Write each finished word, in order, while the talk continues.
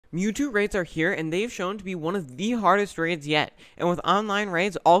Mewtwo raids are here, and they've shown to be one of the hardest raids yet. And with online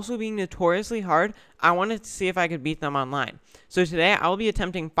raids also being notoriously hard, I wanted to see if I could beat them online. So today, I'll be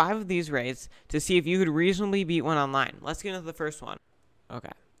attempting 5 of these raids to see if you could reasonably beat one online. Let's get into the first one.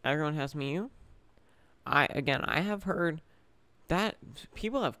 Okay, everyone has Mew. I have heard that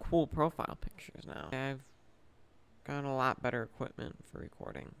people have cool profile pictures now. I've got a lot better equipment for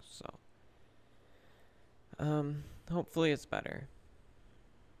recording, so hopefully it's better.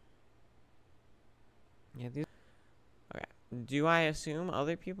 Yeah, okay. Do I assume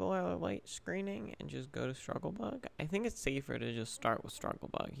other people are light screening and just go to Struggle Bug? I think it's safer to just start with Struggle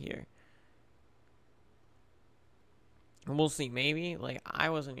Bug here. We'll see. Maybe, like, I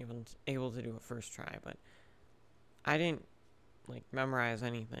wasn't even able to do it first try, but I didn't, like, memorize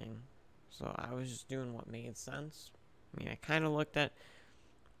anything. So I was just doing what made sense. I mean, I kind of looked at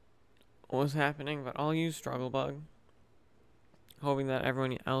what was happening, but I'll use Struggle Bug, hoping that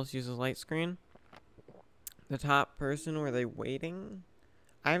everyone else uses light screen. The top person, were they waiting?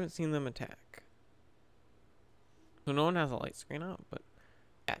 I haven't seen them attack. So no one has a light screen out, but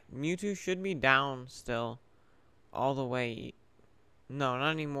yeah, Mewtwo should be down still all the way. No, not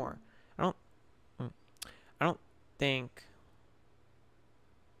anymore. I don't think.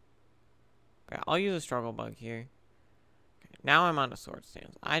 Okay, I'll use a Struggle Bug here. Okay, now I'm on a Sword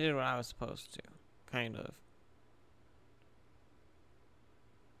Stance. I did what I was supposed to, kind of.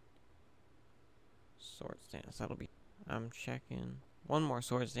 Sword Stance, that'll be. I'm checking. One more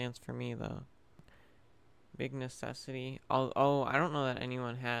Sword Stance for me, though. Big necessity. Oh, I don't know that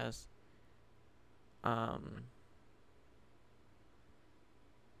anyone has. Has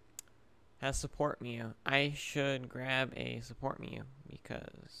support Mew. I should grab a support Mew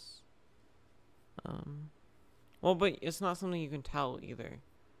because. Well, but it's not something you can tell either.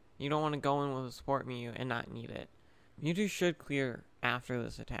 You don't want to go in with a support Mew and not need it. Mewtwo should clear after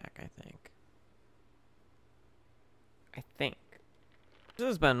this attack, I think. This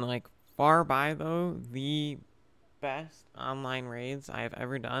has been, like, far by, though, the best online raids I have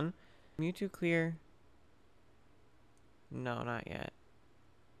ever done. Mewtwo clear? No, not yet.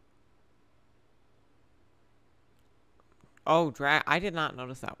 Oh, I did not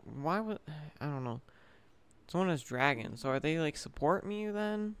notice that. Why would... I don't know. Someone has Dragon, so are they, like, support Mew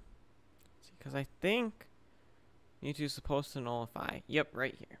then? Because I think Mewtwo's supposed to nullify. Yep,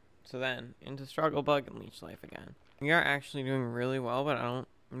 right here. So then, into Struggle Bug and Leech Life again. We are actually doing really well, but I don't...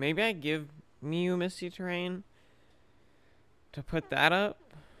 Maybe I give Mew Misty Terrain to put that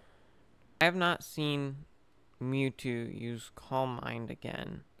up. I have not seen Mewtwo use Calm Mind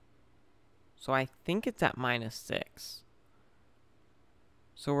again. So I think it's at -6.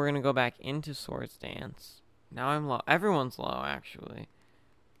 So we're going to go back into Swords Dance. Now I'm low. Everyone's low, actually.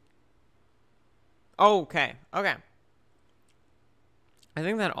 Oh, okay. Okay. I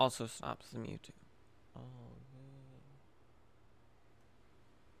think that also stops the Mewtwo. Oh.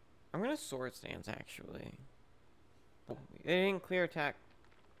 I'm going to Sword Stance, actually. They didn't clear attack.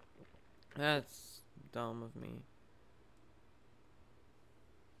 That's dumb of me.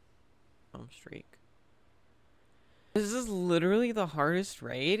 Dumb streak. This is literally the hardest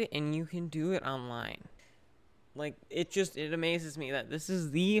raid, and you can do it online. Like, it amazes me that this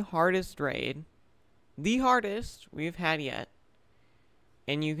is the hardest raid. The hardest we've had yet.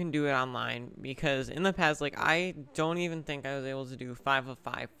 And you can do it online, because in the past, like, I don't even think I was able to do 5 of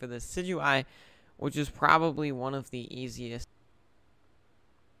 5 for the Decidueye, which is probably one of the easiest.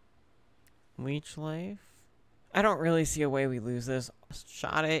 Leech Life? I don't really see a way we lose this.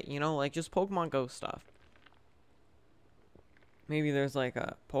 Shot it, you know, like, just Pokemon Go stuff. Maybe there's, like,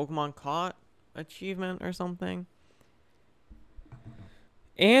 a Pokemon Caught achievement or something.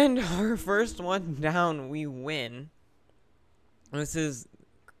 And our first one down, we win. This is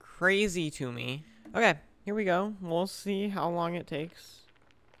crazy to me. Okay, here we go. We'll see how long it takes.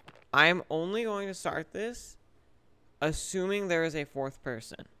 I'm only going to start this assuming there is a 4th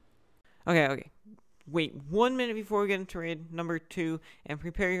person. Okay. Wait 1 minute before we get into raid number 2 and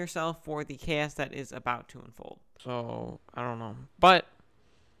prepare yourself for the chaos that is about to unfold. So, I don't know. But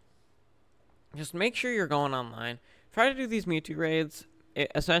just make sure you're going online. Try to do these Mewtwo raids,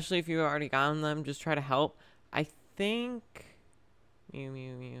 especially if you've already gotten them. Just try to help. I think...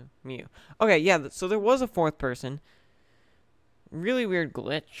 Mew. Okay, yeah, so there was a 4th person. Really weird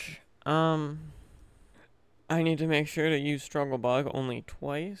glitch. I need to make sure to use Struggle Bug only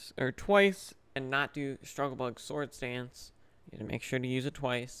twice, and not do Struggle Bug Sword Stance. You need to make sure to use it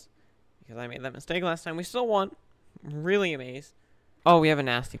twice, because I made that mistake last time. We still won. I'm really amazed. Oh, we have a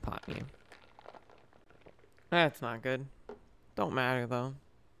nasty pot Mew. That's not good. Don't matter, though.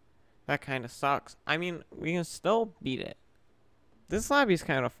 That kind of sucks. I mean, we can still beat it. This lobby's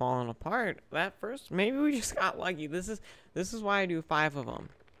kind of falling apart. That first, maybe we just got lucky. This is why I do 5 of them.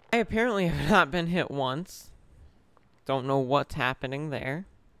 I apparently have not been hit once. Don't know what's happening there.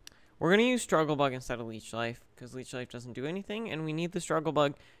 We're going to use Struggle Bug instead of Leech Life, because Leech Life doesn't do anything, and we need the Struggle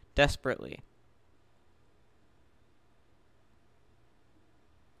Bug desperately.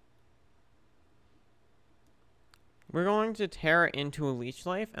 We're going to tear it into a Leech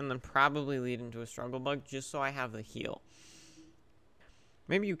Life, and then probably lead into a Struggle Bug, just so I have the heal.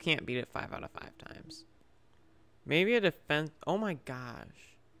 Maybe you can't beat it 5 out of 5 times. Maybe a defense... Oh my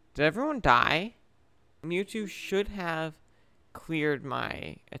gosh. Did everyone die? Mewtwo should have cleared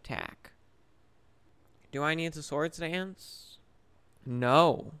my attack. Do I need the Swords Dance?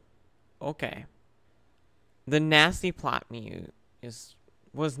 No. Okay. The Nasty Plot Mew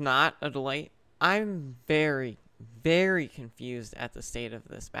was not a delight. I'm very, very confused at the state of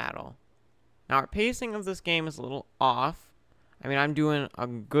this battle. Now, our pacing of this game is a little off. I mean, I'm doing a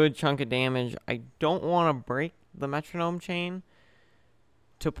good chunk of damage. I don't want to break the metronome chain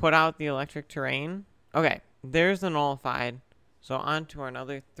to put out the electric terrain. Okay, there's the nullified. So on to our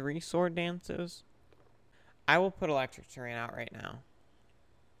another 3 sword dances. I will put electric terrain out right now.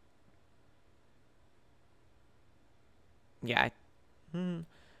 Yeah.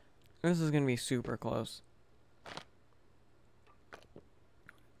 This is going to be super close.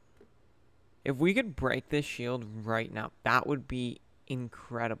 If we could break this shield right now, that would be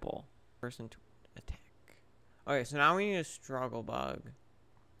incredible. Person to attack. Okay, so now we need a Struggle Bug.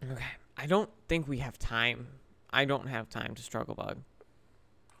 Okay, I don't think we have time. I don't have time to Struggle Bug.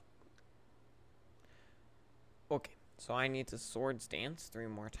 Okay, so I need to Swords Dance 3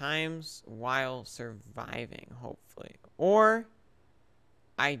 more times while surviving, hopefully. Or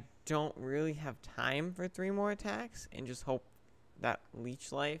I don't really have time for 3 more attacks and just hope that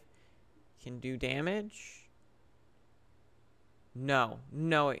Leech Life can do damage. No,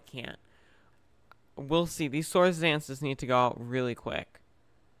 it can't. We'll see. These Swords Dances need to go out really quick.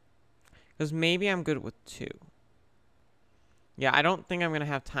 Because maybe I'm good with 2. Yeah, I don't think I'm going to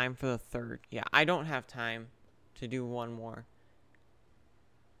have time for the 3rd. Yeah, I don't have time to do 1 more.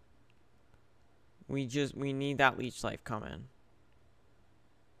 We need that Leech Life coming.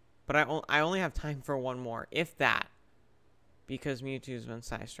 But I only have time for 1 more, if that. Because Mewtwo's been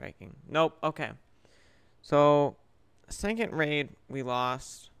side striking. Nope, okay. So, second raid, we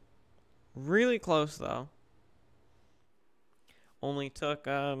lost. Really close, though. Only took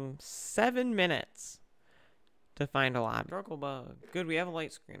 7 minutes to find a lobby. Struggle Bug. Good, we have a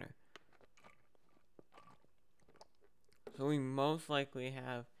light screener. So we most likely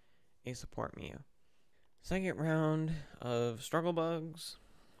have a support Mew. Second round of Struggle Bugs.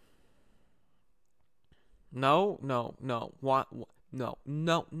 No. What?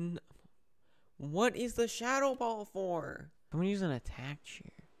 No. What is the Shadow Ball for? I'm gonna use an attack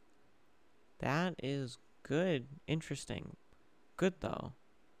cheer. That is good. Interesting. Good, though.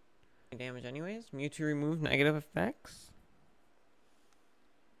 Damage anyways. Mewtwo remove negative effects.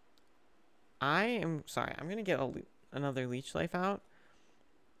 I'm sorry. I'm gonna get another Leech Life out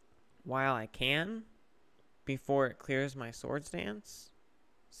while I can before it clears my Swords Dance.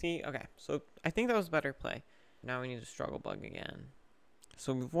 See? Okay. So I think that was a better play. Now we need to Struggle Bug again.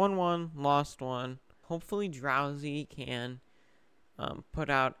 So we've won 1, lost 1. Hopefully Drowsy can put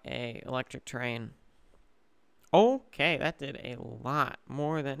out a electric terrain. Okay, that did a lot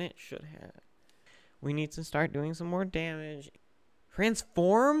more than it should have. We need to start doing some more damage.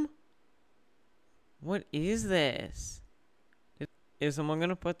 Transform? What is this? Is someone going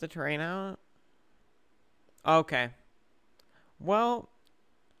to put the terrain out? Okay. Well,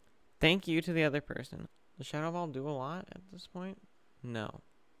 thank you to the other person. Does Shadow Ball do a lot at this point? No.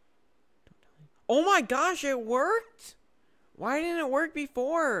 Oh my gosh, it worked? Why didn't it work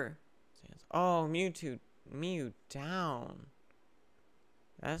before? Oh, Mew down.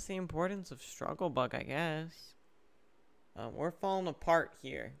 That's the importance of Struggle Bug, I guess. We're falling apart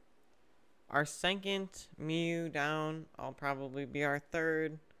here. Our second Mew down. I'll probably be our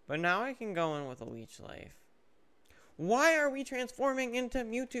 3rd. But now I can go in with a Leech Life. Why are we transforming into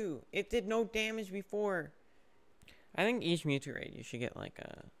Mewtwo? It did no damage before. I think each Mewtwo raid you should get like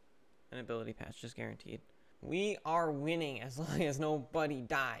an ability patch, just guaranteed. We are winning as long as nobody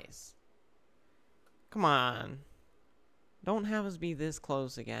dies. Come on. Don't have us be this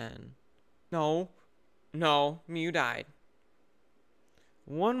close again. No, Mew died.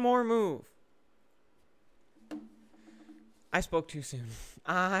 1 more move. I spoke too soon.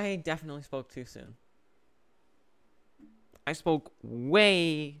 I definitely spoke too soon. I spoke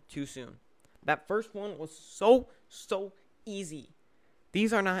way too soon. That first one was so easy.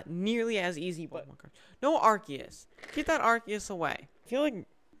 These are not nearly as easy, but oh my gosh. No Arceus. Get that Arceus away. I feel like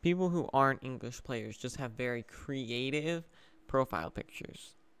people who aren't English players just have very creative profile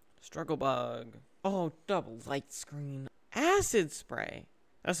pictures. Struggle Bug. Oh, double light screen. Acid Spray.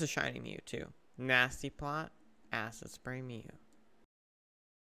 That's a shiny Mewtwo. Nasty Plot. Acid Spray Mew.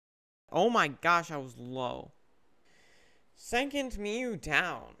 Oh my gosh, I was low. Second Mew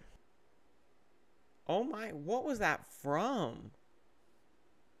down. Oh my, what was that from?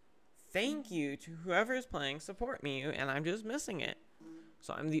 Thank you to whoever is playing Support Mew, and I'm just missing it.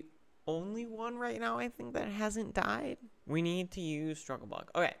 So I'm the only one right now, I think, that hasn't died. We need to use Struggle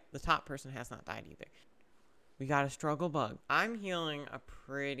Bug. Okay, the top person has not died either. We got a Struggle Bug. I'm healing a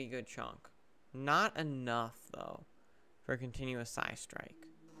pretty good chunk. Not enough, though, for a continuous Psy Strike.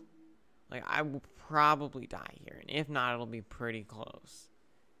 Like, I will probably die here, and if not, it'll be pretty close.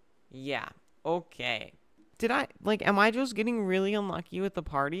 Yeah, okay. Am I just getting really unlucky with the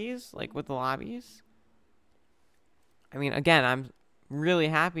parties? Like, with the lobbies? I mean, again, I'm really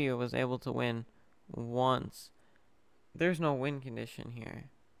happy I was able to win once. There's no win condition here.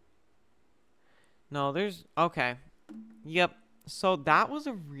 No, okay. Yep. So that was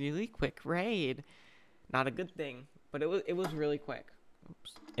a really quick raid. Not a good thing, but it was really quick.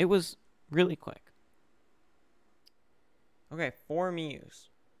 Oops. It was really quick. Okay, 4 Mews.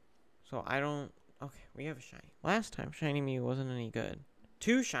 So I don't... Okay, we have a shiny. Last time, shiny Mew wasn't any good.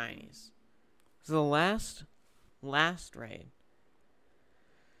 2 shinies. So the last raid.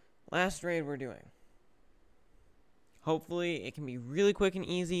 Last raid we're doing. Hopefully, it can be really quick and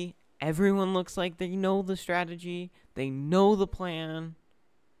easy. Everyone looks like they know the strategy. They know the plan.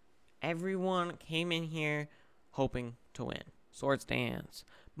 Everyone came in here hoping to win. Swords Dance.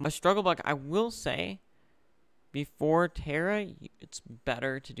 My Struggle Bug, I will say, before Terra, it's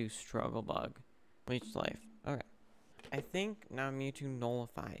better to do Struggle Bug. Leech Life. Okay. I think now Mewtwo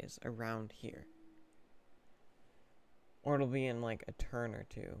nullifies around here. Or it'll be in like a turn or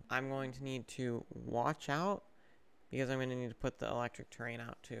two. I'm going to need to watch out because I'm going to need to put the electric terrain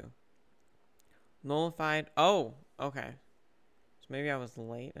out too. Nullified. Oh, okay. So maybe I was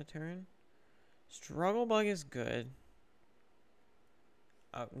late a turn. Struggle Bug is good.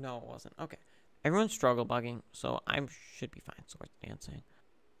 Oh, no, it wasn't. Okay. Everyone's Struggle Bugging, so I should be fine. Swords Dancing.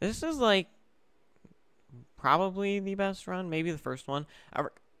 This is like probably the best run. Maybe the first one.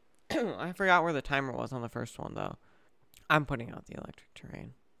 I forgot where the timer was on the first one, though. I'm putting out the electric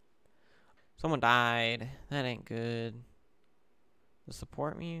terrain. Someone died. That ain't good. The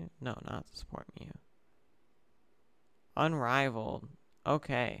Support Mew? No, not the Support Mew. Unrivaled.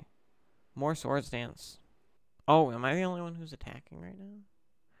 Okay. More Swords Dance. Oh, am I the only one who's attacking right now?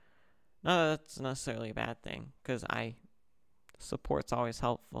 No, that's necessarily a bad thing, because support's always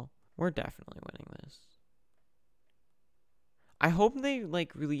helpful. We're definitely winning this. I hope they,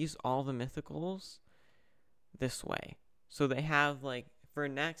 like, release all the mythicals this way. So they have, like, for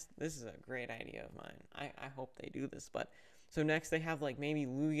next, this is a great idea of mine. I hope they do this, but, so next they have, like, maybe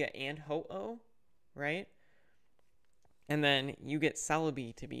Lugia and Ho-Oh, right? And then you get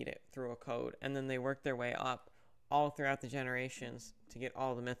Celebi to beat it through a code, and then they work their way up all throughout the generations to get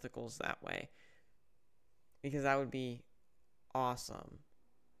all the mythicals that way. Because that would be awesome.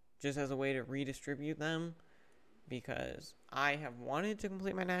 Just as a way to redistribute them. Because I have wanted to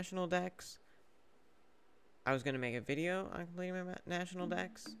complete my national decks. I was going to make a video on completing my national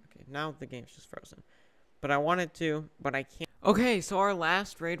decks. Okay, now the game's just frozen. But I wanted to, but I can't. Okay, so our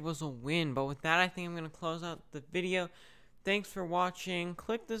last raid was a win. But with that, I think I'm going to close out the video. Thanks for watching.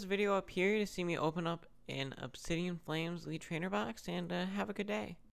 Click this video up here to see me open up an Obsidian Flames Elite Trainer box. And have a good day.